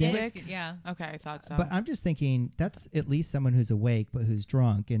Whiskey dick. dick? Yeah. Okay, I thought so. But I'm just thinking that's at least someone who's awake but who's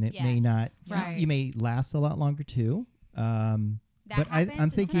drunk, and it may Yes. not. Right. You may last a lot longer too. That But happens, I'm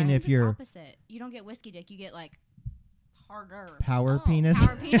and thinking sometimes if it's you're opposite. You don't get whiskey dick. You get like harder. power Oh, penis.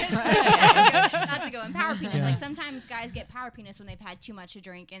 Power penis. Yeah, not to go in power penis. Yeah. Like sometimes guys get power penis when they've had too much to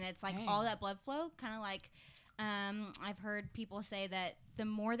drink, and it's like Dang. all that blood flow. Kind of like I've heard people say that the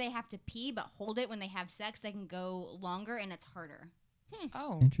more they have to pee but hold it when they have sex, they can go longer and it's harder.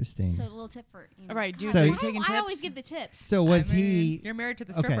 oh, Interesting. So a little tip for you know. All right, God, So- are you I taking I always tips? give the tips. So was I mean, he You're married to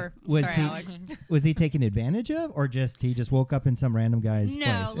the okay? stripper. Was Sorry, he Alex. was he taken advantage of, or he just woke up in some random guy's No, place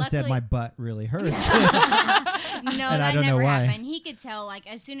and said luckily- my butt really hurts? No, And I that don't know never why. happened. He could tell like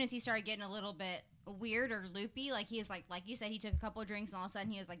as soon as he started getting a little bit weird or loopy, like he was like you said, he took a couple of drinks and all of a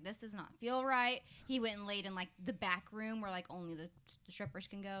sudden he was like, this does not feel right. He went and laid in like the back room where like only the strippers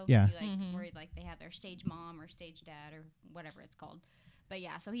can go. Yeah. He, like, Mhm. where like they have their stage mom or stage dad or whatever it's called. But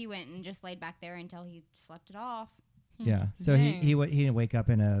yeah, so he went and just laid back there until he slept it off. Yeah. So he Dang. he didn't wake up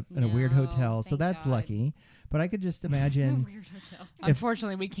in a weird No, hotel. So thank that's God. lucky. But I could just imagine. Weird hotel.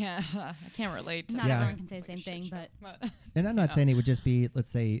 unfortunately, we can't. I can't relate to Not Yeah. everyone can say the same thing, but And I'm not Yeah. saying it would just be, let's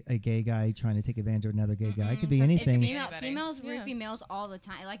say, a gay guy trying to take advantage of another gay guy. It could be So it's anything. Anybody. females Yeah. roofie males all the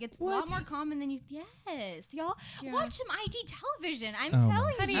time. Like it's a What? lot more common than you. Yes, y'all Yeah. watch some ID television. I'm Oh my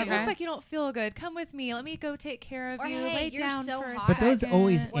telling Honey, you. it Okay. looks like you don't feel good. Come with me. Let me go take care of Or, you. hey, Lay you're down so for a hot. But those second.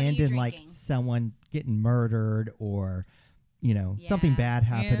 always What are end you in like drinking? someone getting murdered or, something Yeah. bad Yeah.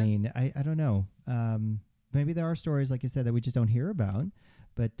 happening. I don't know. Maybe there are stories, like you said, that we just don't hear about.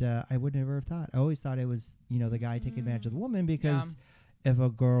 But I would never have thought. I always thought it was, the guy taking advantage of the woman because if a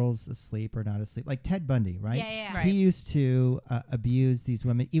girl's asleep or not asleep, like Ted Bundy, right? Yeah. Right. He used to abuse these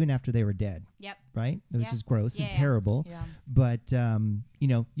women even after they were dead. Yep. Right? It was Yeah. just gross and Yeah. terrible. yeah. But,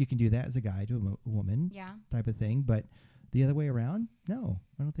 you can do that as a guy to a woman Yeah. type of thing. But the other way around, no,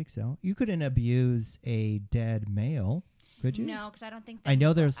 I don't think so. You couldn't abuse a dead male, could you? No, because I don't think. That I know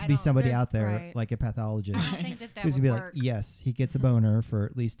would there's work. I be don't- somebody there's- out there, right. like a pathologist, I don't think that who's would gonna be work. like, yes, he gets a boner for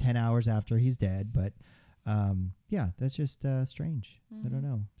at least 10 hours after he's dead. But, that's just strange. I don't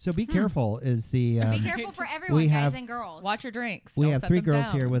know. So be careful is the... Be careful for everyone, guys have- and girls. Watch your drinks. we Don't have set 3 them girls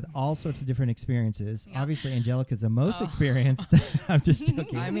down. here with all sorts of different experiences. Yep. Obviously, Angelica's the most Oh. experienced. I'm just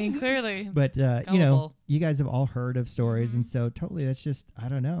joking. I mean, clearly. But, Gullible. you guys have all heard of stories. And so totally, that's just, I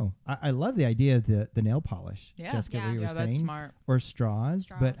don't know. I love the idea of the nail polish, Yeah. Jessica, Yeah. what you were Yeah, that's saying. smart. Or straws.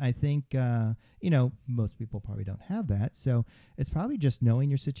 But Straws. I think, most people probably don't have that. So it's probably just knowing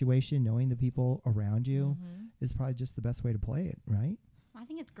your situation, knowing the people around you is probably just the best way to play it, right? I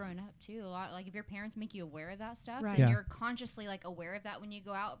think it's growing up too. A lot like if your parents make you aware of that stuff, Right. and Yeah. you're consciously like aware of that when you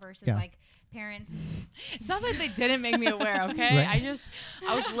go out versus Yeah. like parents. It's not that they didn't make me aware, okay? Right.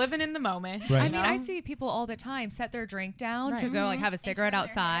 I was living in the moment. Right. I you mean, know? I see people all the time set their drink down to Right. go like have a And cigarette turn their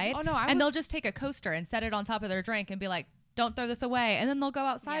head. outside. Oh, no, I and they'll was- just take a coaster and set it on top of their drink and be like, don't throw this away. And then they'll go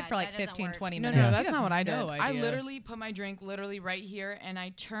outside Yeah, for like that doesn't 15, work. 20 No, minutes. no, You that's have not what I did. no I idea. literally put my drink literally right here, and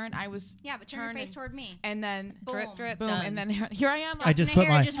I was Yeah, but turn your face turning, toward me. and then Drip, Boom. drip, boom, done. and then here I am. I Like, just put Nahara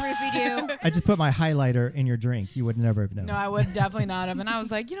my just roofied you. I just put my highlighter in your drink. You would never have known. no, I would definitely not have. And I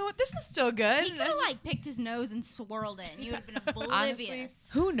was like, you know what? This is still good. He could have like picked his nose and swirled it, and you would have been oblivious. Honestly,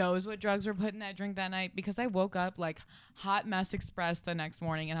 who knows what drugs were put in that drink that night? Because I woke up like hot mess express the next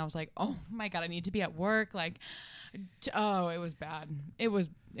morning, and I was like, oh my god, I need to be at work. Like, it was bad. It was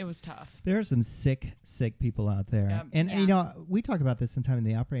tough. There are some sick people out there. Yep. And Yeah. we talk about this sometime in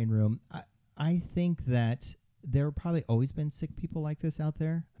the operating room. I think that there have probably always been sick people like this out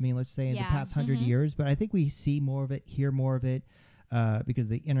there. I mean, let's say in the Yeah. past 100 years, but I think we see more of it, hear more of it, because of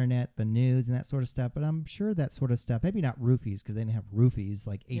the internet, the news, and that sort of stuff. But I'm sure that sort of stuff, maybe not roofies, because they didn't have roofies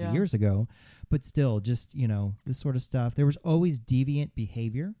like 80 Yeah. years ago, but still, just, this sort of stuff. There was always deviant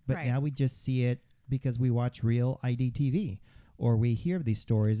behavior, but Right. now we just see it because we watch real IDTV or we hear these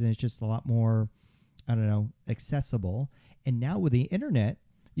stories, and it's just a lot more, I don't know, accessible. And now with the internet,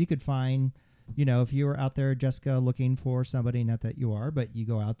 you could find, if you were out there, Jessica, looking for somebody, not that you are, but you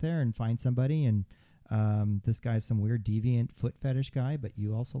go out there and find somebody, and this guy's some weird deviant foot fetish guy, but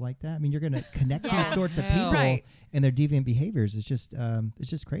you also like that. I mean, you're going to connect Yeah. these sorts of Hell. people Right. and their deviant behaviors. It's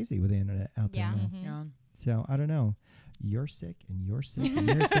just crazy with the internet out there Yeah. now. Mhm. Yeah. So I don't know. You're sick and you're sick and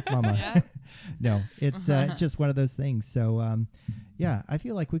you're sick, mama. Yeah. No, it's just one of those things. So, yeah, I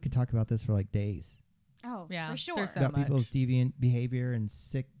feel like we could talk about this for like days Oh, Yeah, for sure. there's so about much. people's deviant behavior and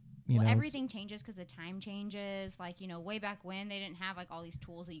sick, Well, everything changes because the time changes. Like, way back when they didn't have like all these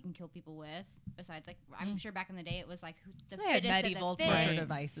tools that you can kill people with. Besides, like, I'm sure back in the day it was like the They had fittest of medieval the torture fit. Right.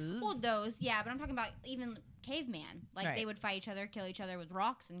 devices. Well, those, yeah, but I'm talking about even caveman. Like, Right. they would fight each other, kill each other with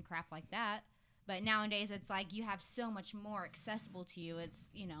rocks and crap like that. But nowadays, it's like you have so much more accessible to you. It's,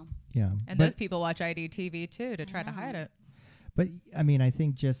 yeah. and But- those people watch IDTV too to try to hide it. But I mean, I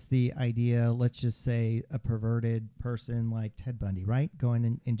think just the idea, let's just say a perverted person like Ted Bundy, right?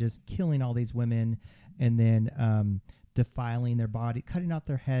 Going and just killing all these women and then defiling their body, cutting off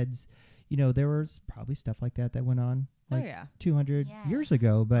their heads. There was probably stuff like that went on like Oh yeah. 200 years Yes.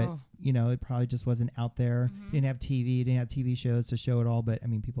 ago, but, Oh. it probably just wasn't out there. Mhm. Didn't have TV, didn't have TV shows to show it all. But I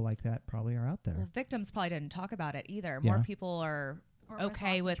mean, people like that probably are out Well, there. victims probably didn't talk about it either. Yeah. More people are Or was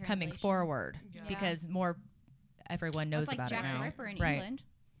okay lost with in coming translation. forward Yeah. because everyone knows It's like about Jack it the now. Ripper in Right. England.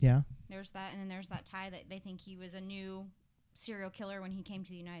 Yeah. There's that, and then there's that tie that they think he was a new serial killer when he came to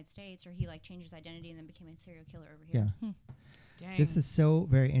the United States, or he like changed his identity and then became a serial killer over here. Yeah. Dang. This is so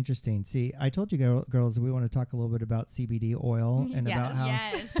very interesting. See, I told you girls we want to talk a little bit about CBD oil and Yes. about how.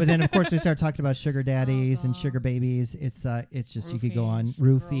 Yes. But then, of course, we start talking about sugar daddies and God. sugar babies. It's just you could go on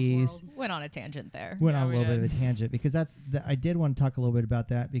Roofies. roofies. Girls' world. Went on a tangent there. Went Yeah, on a we little bit did. of a tangent because I did want to talk a little bit about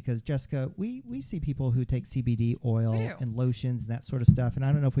that because Jessica, we see people who take CBD oil We do. and lotions and that sort of stuff, and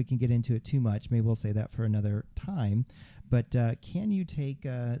I don't know if we can get into it too much. Maybe we'll say that for another time. But can you take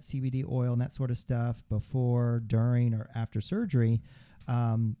CBD oil and that sort of stuff before, during, or after surgery?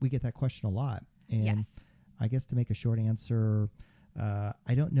 We get that question a lot, and Yes. I guess to make a short answer,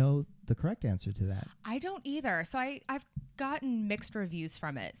 I don't know the correct answer to that. I don't either. So I've gotten mixed reviews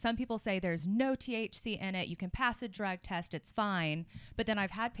from it. Some people say there's no THC in it. You can pass a drug test. It's fine. But then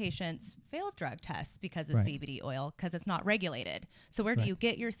I've had patients fail drug tests because of Right. CBD oil because it's not regulated. So where do Right. you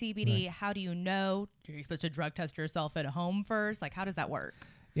get your CBD? Right. How do you know? Are you supposed to drug test yourself at home first? Like, how does that work?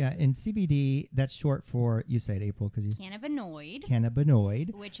 Yeah, and CBD, that's short for, you said, April, because you Cannabinoid,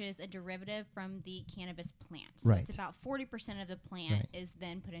 cannabinoid. which is a derivative from the cannabis plant. So Right. it's about 40% of the plant Right. is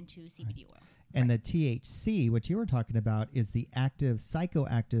then put into CBD oil. And the THC, which you were talking about, is the active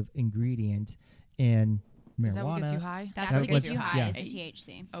psychoactive ingredient in marijuana. Is that what gets you high? That's That's what what was- gets you high yeah. is the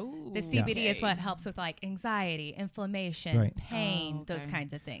THC. Oh. The CBD is what helps with like anxiety, inflammation, Right. pain, Oh, those okay.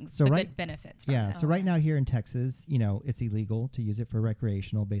 kinds of things. So the right- good benefits. From Yeah. it. So right now here in Texas, it's illegal to use it for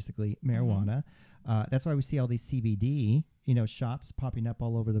recreational, basically marijuana. That's why we see all these CBD, shops popping up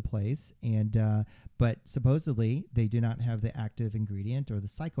all over the place. And but supposedly they do not have the active ingredient or the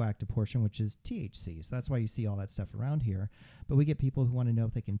psychoactive portion, which is THC. So that's why you see all that stuff around here. But we get people who want to know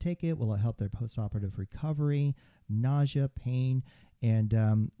if they can take it. Will it help their postoperative recovery, nausea, pain? And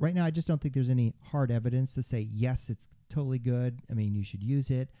right now, I just don't think there's any hard evidence to say yes, it's totally good. I mean, you should use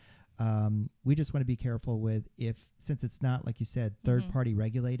it. We just want to be careful with since it's not, like you said, third-party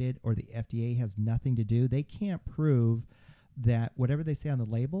regulated or the FDA has nothing to do, they can't prove that whatever they say on the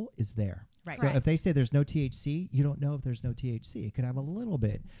label is there. Right. So if they say there's no THC, you don't know if there's no THC. It could have a little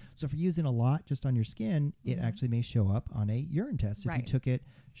bit. So if you're using a lot just on your skin, it actually may show up on a urine test if you Right. took it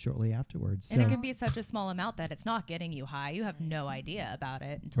shortly afterwards. And So it can be such a small amount that it's not getting you high. You have no idea about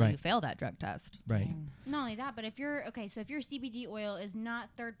it until Right. you fail that drug test. right. Not only that, but if your CBD oil is not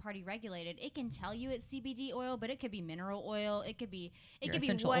third party regulated, it can tell you it's CBD oil, but it could be mineral oil. It could be Your could be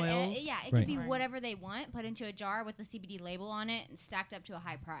essential what oils. yeah, it Right. could be Right. whatever they want, put into a jar with the CBD label on it and stacked up to a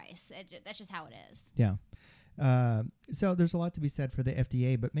high price. That's just how it is. Yeah. So there's a lot to be said for the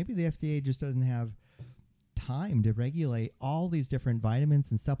FDA, but maybe the FDA just doesn't have time to regulate all these different vitamins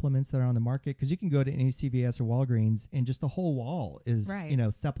and supplements that are on the market, because you can go to any CVS or Walgreens and just the whole wall is Right.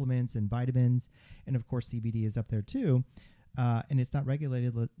 supplements and vitamins, and of course CBD is up there too. And it's not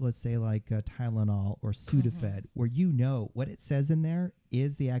regulated, let's say like Tylenol or Sudafed, where what it says in there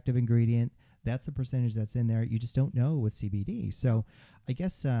is the active ingredient. That's the percentage that's in there. You just don't know with CBD. So I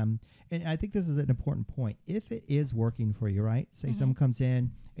guess, and I think this is an important point. If it is working for you, right? Say someone comes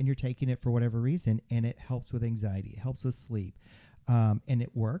in and you're taking it for whatever reason, and it helps with anxiety, it helps with sleep, and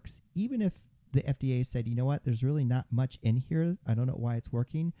it works, even if the FDA said, you know what, there's really not much in here, I don't know why it's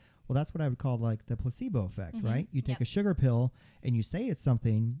working. Well, that's what I would call like the placebo effect, right? You take a sugar pill and you say it's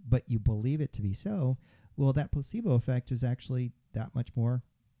something, but you believe it to be so. Well, that placebo effect is actually that much more,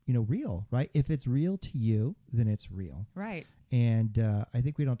 real, right? If it's real to you, then it's real. Right. And I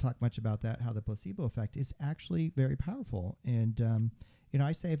think we don't talk much about that, how the placebo effect is actually very powerful. And,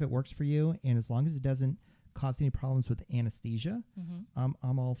 I say if it works for you, and as long as it doesn't cause any problems with anesthesia, I'm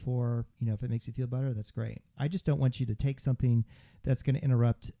all for, if it makes you feel better, that's great. I just don't want you to take something that's going to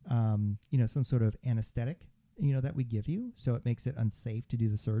interrupt, some sort of anesthetic, that we give you. So it makes it unsafe to do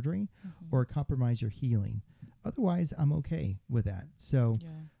the surgery or compromise your healing. Otherwise, I'm okay with that. So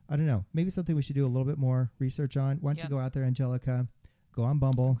I don't know. Maybe something we should do a little bit more research on. Why don't you go out there, Angelica, go on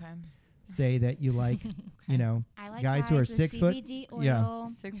Bumble, say that you like, I like guys who are with 6 foot, CBD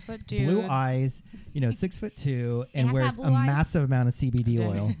oil. 6 foot dudes. blue eyes, 6'2", and have to wears have blue a eyes? massive amount of CBD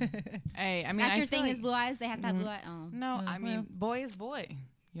oil. Hey, I mean, That's I your feel thing like, is blue eyes. They have to have blue eyes. Oh. No, I mean, boy is boy.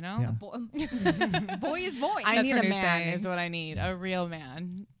 Yeah. Boy is boy. I That's need her a new man. saying. Is what I need. A real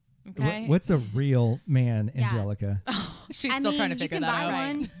man. Okay. What's a real man, Yeah. Angelica? She's I still mean, trying to figure you can that buy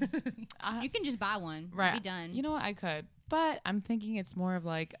out. one. You can just buy one. Right. Be done. You know what? I could. But I'm thinking it's more of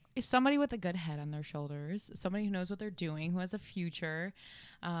like somebody with a good head on their shoulders, somebody who knows what they're doing, who has a future.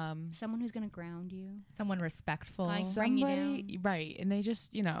 Someone who's gonna ground you. Someone respectful Like, bring you Somebody, right? And they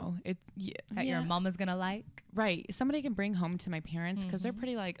just, that your mom is gonna like. right. Somebody I can bring home to my parents because they're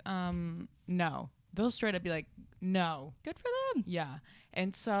pretty like, no. They'll straight up be like, no. Good for them. Yeah.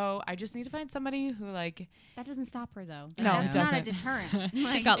 And so I just need to find somebody who like That doesn't stop her though. No, That's it not a doesn't. deterrent.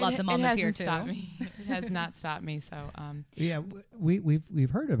 She's got lots of mamas here too. Stopped me. It has not stopped me. So Yeah,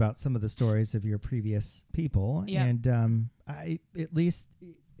 we've heard about some of the stories of your previous people, Yeah. and I at least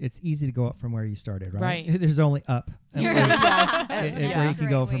it's easy to go up from where you started, right? Right. There's only up, Yes. where Yeah. you can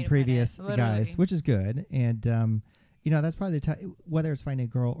go Great way from to put previous it. guys, Literally. which is good. And that's probably whether it's finding a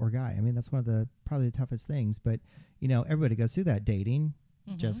girl or guy. I mean, that's one of the probably the toughest things. But everybody goes through that dating.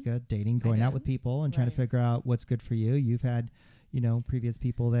 Jessica, dating, going out did. with people and trying to Right. figure out what's good for you. You've had, previous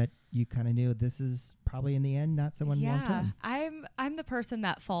people that you kind of knew this is probably in the end not someone long Yeah, term. I'm the person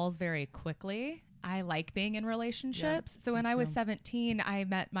that falls very quickly. I like being in relationships. So when me I was too. 17, I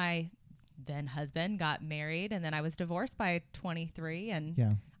met my then husband, got married, and then I was divorced by 23. And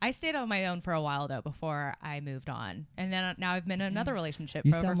Yeah. I stayed on my own for a while though before I moved on. And then now I've been in another relationship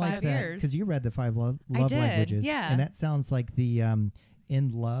You for over sound 5 like that years. because you read the 5 love I did, languages. yeah. And that sounds like the in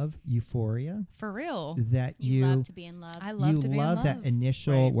love euphoria For real. that You love to be in love. I love you to be in love love. that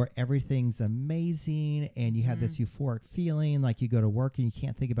initial Right. where everything's amazing and you have this euphoric feeling like you go to work and you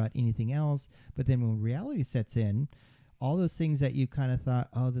can't think about anything else. But then when reality sets in, all those things that you kind of thought,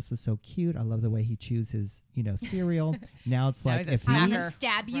 oh, this is so cute. I love the way he chews his, cereal. Now it's Now like he's a if I he, will snacker.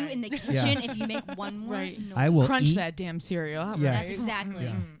 stab you Right. in the kitchen if you make one more Right. noise. I will crunch eat, that damn cereal. Yeah. That's exactly.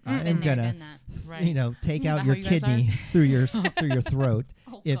 Yeah. I've I'm been there, gonna- done that. Right. take Is out that your how you guys kidney through your through your throat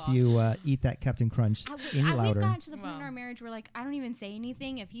Oh, if God. you eat that Captain Crunch any We've louder. gotten to the point in Wow. our marriage where, like, I don't even say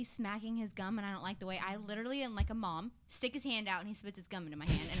anything. If he's smacking his gum and I don't like the way, I literally am like a mom, stick his hand out and he spits his gum into my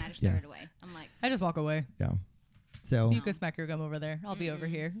hand and I just Yeah. throw it away. I'm like, I just walk away. Yeah. So You can smack your gum over there. I'll be over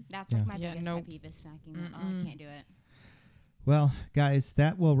here. that's Yeah. like my Yeah, biggest nope. pet peeve is smacking. Oh, I can't do it. well, guys,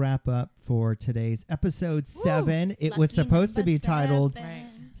 that will wrap up for today's episode 7. It was Lucky supposed to number be titled 7. Right.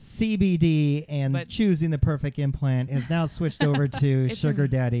 CBD and But- choosing the perfect implant has now switched over to It's sugar an-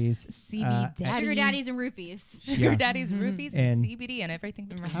 daddies. CB Daddy. Sugar daddies and roofies. Sugar Yeah. daddies, roofies, And- and CBD, and everything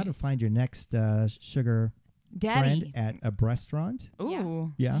between. How to find your next sugar Daddy. friend at a restaurant?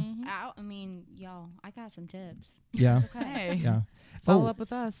 Ooh. Yeah, Mhm. I mean, y'all, I got some tips. yeah, Hey. yeah. Follow Oh, up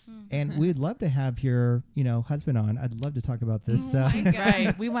with us. and we'd love to have your, husband on. I'd love to talk about this. Oh my God.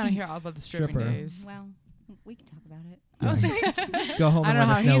 Right. We want to hear all about the stripping Stripper. days. Well, we can talk about it. Yeah. Go home I and don't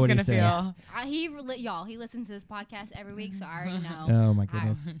know let how us know he's what he gonna says. feel. He listens to this podcast every week, so I already know. Oh my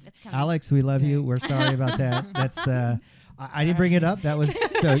goodness. It's coming. Alex, we love you. Okay. We're sorry about that. That's I didn't bring it up. That was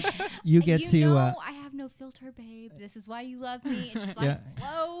so you get you to know, I have no filter, babe. This is why you love me. It just like Yeah.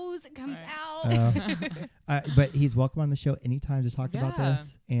 flows. It comes Right. out. but he's welcome on the show anytime to talk about Yeah.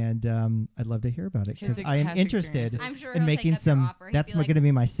 this, and I'd love to hear about it because His I am past interested experiences. I'm sure in he'll making take up your some. offer. He'd That's be like, going to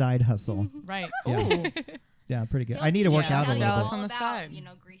be my side hustle. Right. Yeah. Ooh. Yeah, pretty good. he'll I need to teach work you, out a tell you little Dallas bit. all on the about,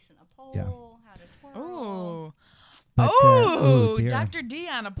 side. greasing a pole, Yeah. how to twirl. Ooh. But, Oh, dear. Dr. D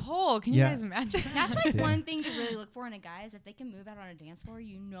on a pole. Can you Yeah. guys imagine? That's like Yeah. one thing to really look for in a guy is if they can move out on a dance floor.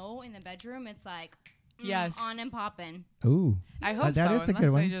 You know, in the bedroom, it's like Yes. on and popping. Ooh. I hope that so. is a Unless good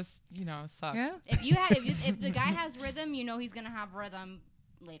one. they just, suck. Yeah. If the guy has rhythm, you know he's gonna have rhythm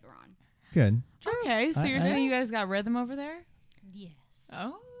later on. Good. Okay, so you're I- saying you guys got rhythm over there? Yes.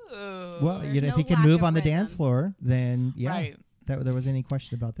 Oh. Well, There's if no he can lack move of on the dance rhythm. floor, then yeah, Right. that there was any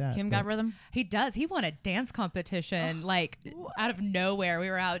question about that. Kim but- got rhythm? He does. He won a dance competition like out of nowhere. We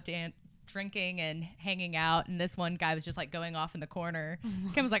were out drinking and hanging out, and this one guy was just like going off in the corner.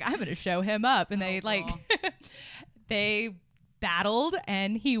 Kim was like, "I'm going to show him up," and they they battled,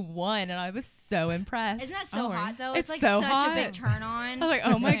 and he won, and I was so impressed. Isn't that so Oh, hot though? It's like so such hot. a big turn on. I was like,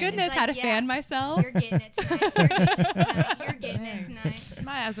 "Oh my It's goodness, like, how to yeah, fan myself." You're getting it tonight. You're getting it tonight. You're getting it tonight.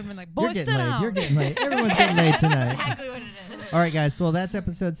 My ass have been like, You're boys, sit getting laid. down. You're getting laid. Everyone's getting laid tonight. Exactly what it is. All right, guys. Well, that's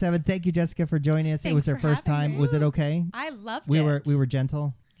episode 7. Thank you, Jessica, for joining us. It Thanks was our for first having time. me. Was it okay? I loved We it. were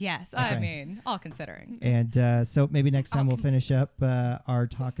gentle. Yes, Okay. I mean, all considering. And so maybe next time All we'll finish up our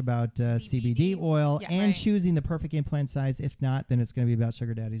talk about CBD oil Yeah, and right. choosing the perfect implant size. If not, then it's going to be about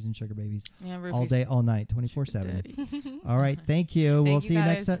sugar daddies and sugar babies Yeah, all Rufus. day, all night, 24/7. All right. Thank you. We'll you, see you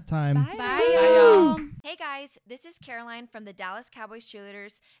next guys. time. Bye. Bye, y'all. Hey guys, this is Caroline from the Dallas Cowboys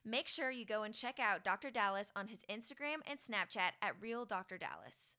Cheerleaders. Make sure you go and check out Dr. Dallas on his Instagram and Snapchat at Real Dr. Dallas.